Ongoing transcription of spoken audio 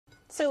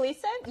So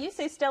Lisa, you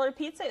say Stellar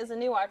Pizza is a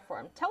new art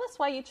form. Tell us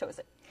why you chose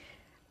it.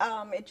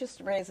 It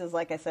just raises,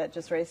 like I said,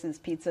 just raises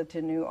pizza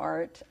to new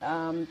art.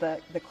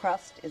 The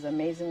crust is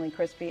amazingly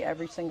crispy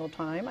every single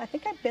time. I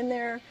think I've been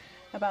there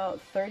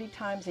about 30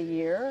 times a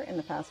year in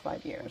the past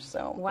 5 years.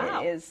 So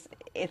wow.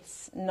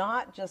 It's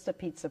not just a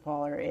pizza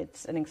parlor,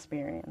 it's an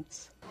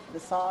experience.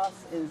 The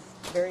sauce is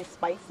very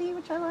spicy,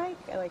 which I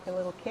like. I like a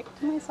little kick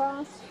to my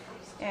sauce.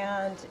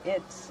 And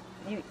it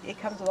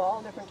comes with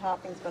all different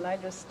toppings, but I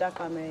just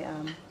stuck on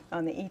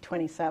the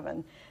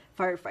E27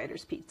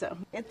 Firefighters Pizza.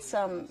 It's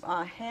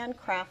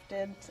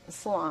handcrafted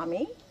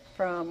salami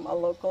from a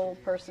local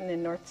person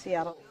in North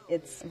Seattle.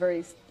 It's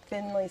very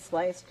thinly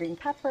sliced green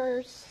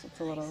peppers. It's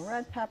a little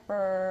red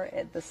pepper.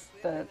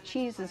 The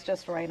cheese is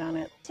just right on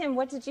it. Tim,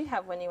 what did you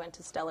have when you went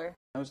to Stellar?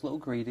 I was a little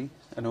greedy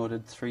and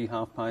ordered 3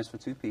 half pies for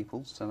 2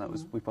 people, so that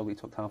was we probably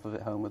took half of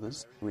it home with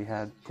us. We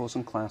had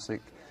Corson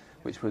Classic,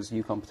 which was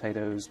Yukon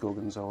potatoes,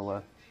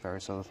 gorgonzola,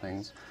 various other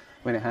things.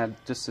 I mean, it had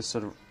just this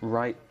sort of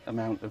right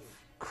amount of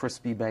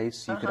crispy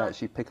base. You could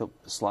actually pick up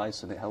a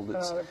slice and it held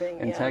its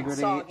integrity,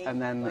 soggy, and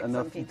then like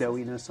enough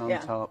doughiness on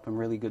top and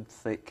really good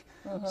thick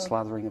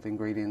slathering of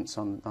ingredients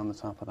on the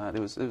top of that. It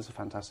was a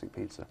fantastic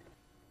pizza.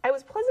 I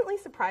was pleasantly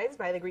surprised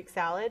by the Greek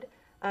salad.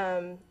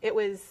 It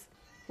was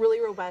really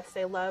robust.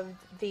 I loved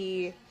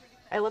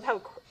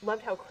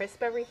how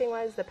crisp everything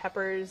was. The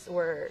peppers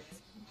were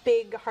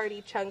big,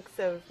 hearty chunks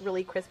of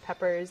really crisp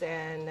peppers,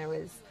 and there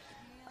was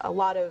a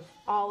lot of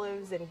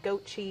olives and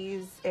goat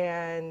cheese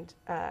and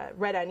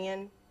red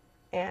onion,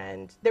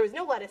 and there was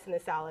no lettuce in the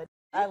salad.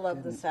 I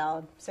love the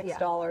salad.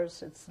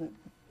 $6. It's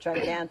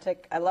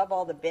gigantic. I love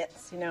all the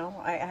bits, you know.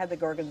 I had the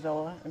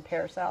gorgonzola and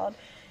pear salad,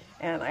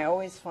 and I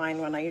always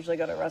find when I usually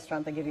go to a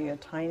restaurant, they give you a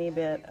tiny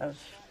bit of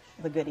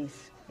the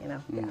goodies, you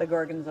know, the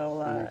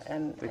gorgonzola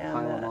and they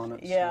pile it on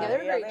it. They're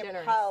very they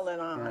generous. piled it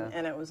on,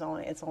 and it's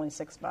only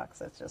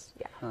 $6. It's just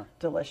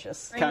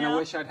delicious. Kind of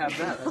wish I'd had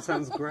that. That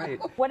sounds great.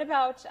 What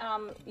about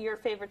your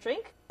favorite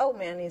drink? Oh,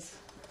 Manny's,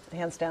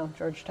 hands down,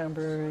 Georgetown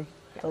Brewery,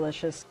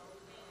 delicious.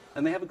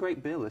 And they have a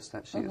great beer list,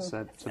 actually. It's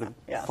a sort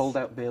of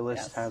fold-out beer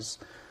list, has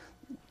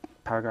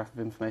paragraph of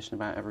information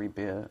about every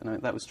beer,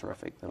 and that was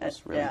terrific. That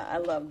was really I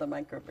love the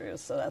microbrews,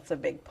 so that's a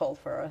big pull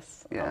for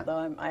us. Yeah.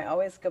 Although I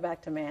always go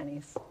back to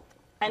Manny's.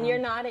 And you're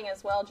nodding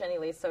as well, Jenny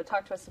Lee, so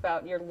talk to us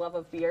about your love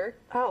of beer.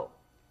 Oh,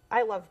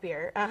 I love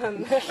beer.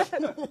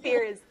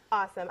 Beer is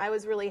awesome. I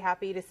was really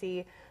happy to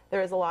see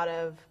there was a lot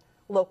of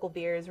local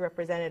beers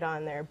represented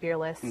on their beer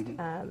list.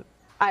 I'm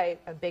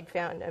a big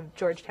fan of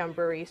Georgetown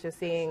Brewery, so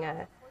seeing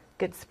a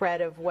good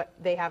spread of what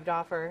they have to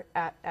offer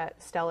at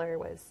Stellar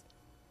was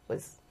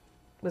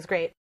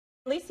great.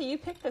 Lisa, you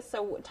picked this,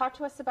 so talk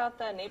to us about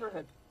the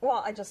neighborhood.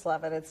 Well, I just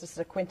love it. It's just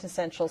a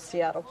quintessential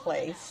Seattle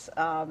place.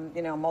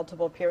 You know,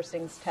 multiple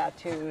piercings,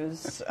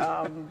 tattoos,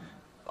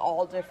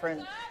 all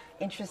different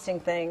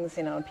interesting things,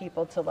 you know,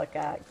 people to look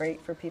at.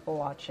 Great for people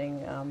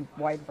watching,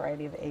 wide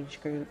variety of age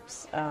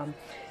groups.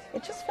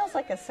 It just feels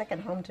like a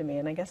second home to me,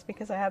 and I guess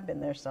because I have been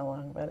there so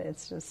long, but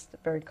it's just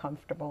very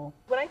comfortable.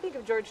 When I think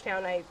of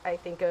Georgetown, I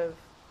think of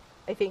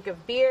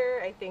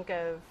beer, I think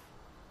of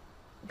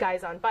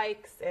guys on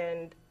bikes,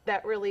 and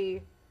that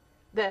really,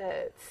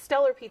 the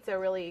Stellar Pizza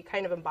really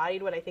kind of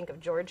embodied what I think of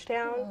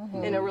Georgetown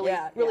in a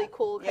really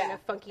cool kind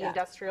of funky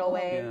industrial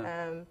way.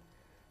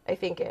 I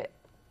think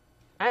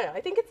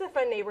it's a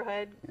fun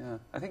neighborhood. Yeah,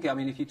 I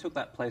mean, if you took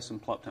that place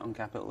and plopped it on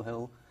Capitol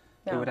Hill,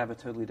 it would have a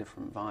totally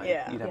different vibe.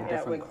 Yeah. You'd have a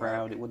different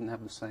crowd. It wouldn't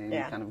have the same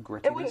kind of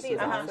grittiness. It wouldn't be as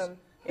awesome.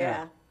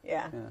 Yeah,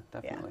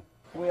 definitely.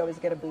 We always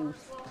get a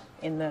booth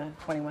in the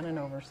 21 and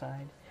over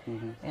side.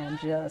 And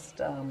just,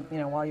 you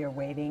know, while you're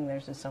waiting,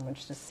 there's just so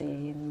much to see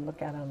and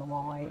look at on the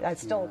wall. I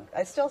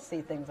still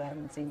see things I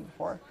haven't seen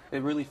before.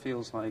 It really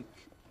feels like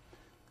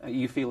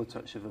you feel a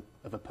touch of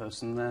a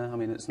person there. I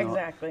mean, it's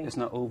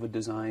not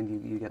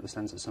over-designed. You get the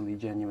sense that somebody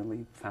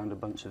genuinely found a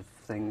bunch of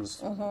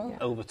things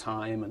over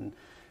time and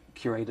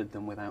curated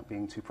them without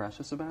being too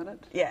precious about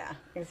it. Yeah,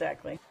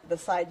 exactly. The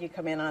side you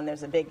come in on,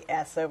 there's a big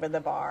S over the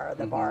bar.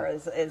 The bar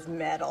is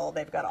metal.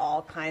 They've got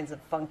all kinds of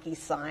funky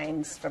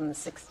signs from the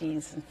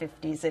 60s and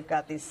 50s. They've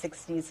got these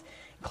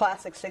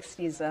classic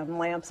 60s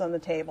lamps on the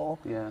table.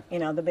 Yeah. You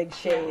know, the big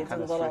shades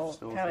Kind and of little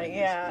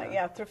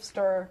thrift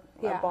store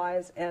Yeah.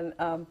 buys. And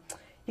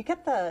you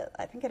get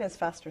I think it has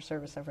faster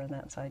service over on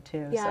that side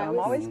too. Yeah, so I'm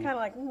always kind of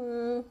like,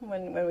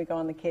 when we go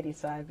on the kiddie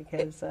side,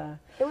 because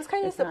it was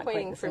kind of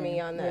disappointing for me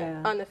on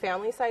the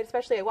family side,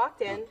 especially. I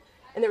walked in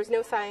and there was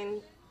no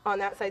sign on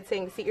that side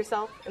saying seat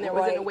yourself, and there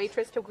wasn't a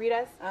waitress to greet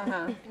us.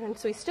 And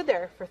so we stood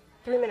there for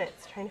 3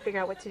 minutes trying to figure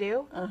out what to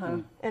do.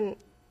 And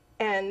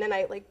then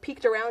I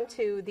peeked around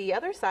to the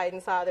other side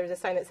and saw there's a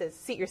sign that says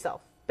seat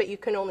yourself, but you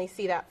can only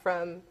see that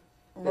from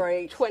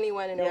the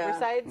 21 and over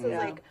side. So it's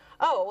like,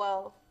 oh,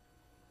 well,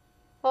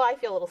 I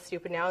feel a little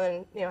stupid now.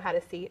 And then, had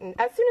a seat. And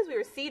as soon as we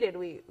were seated,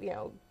 we,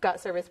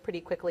 got service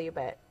pretty quickly,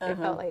 but it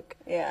felt like,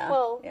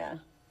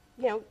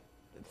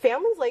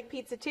 families like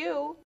pizza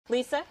too.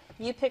 Lisa,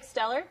 you picked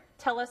Stellar.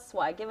 Tell us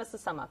why. Give us a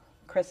sum up.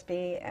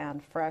 Crispy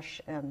and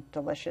fresh and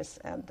delicious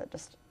and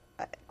just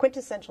a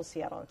quintessential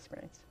Seattle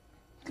experience.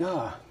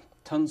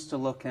 tons to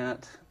look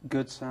at,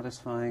 good,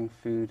 satisfying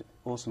food,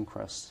 awesome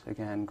crust.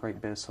 Again,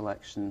 great beer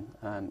selection,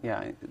 and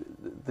yeah,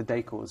 the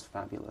decor was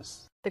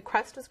fabulous. The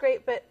crust was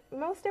great, but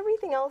most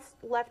everything else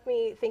left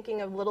me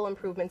thinking of little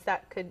improvements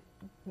that could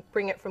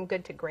bring it from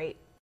good to great.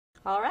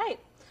 All right.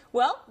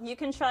 Well, you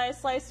can try a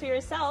slice for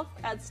yourself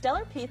at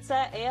Stellar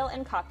Pizza, Ale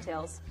and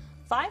Cocktails,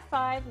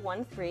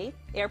 5513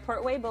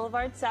 Airport Way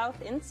Boulevard South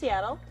in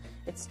Seattle.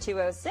 It's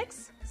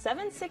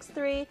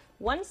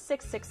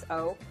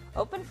 206-763-1660.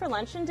 Open for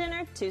lunch and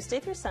dinner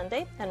Tuesday through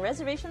Sunday, and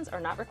reservations are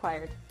not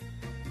required.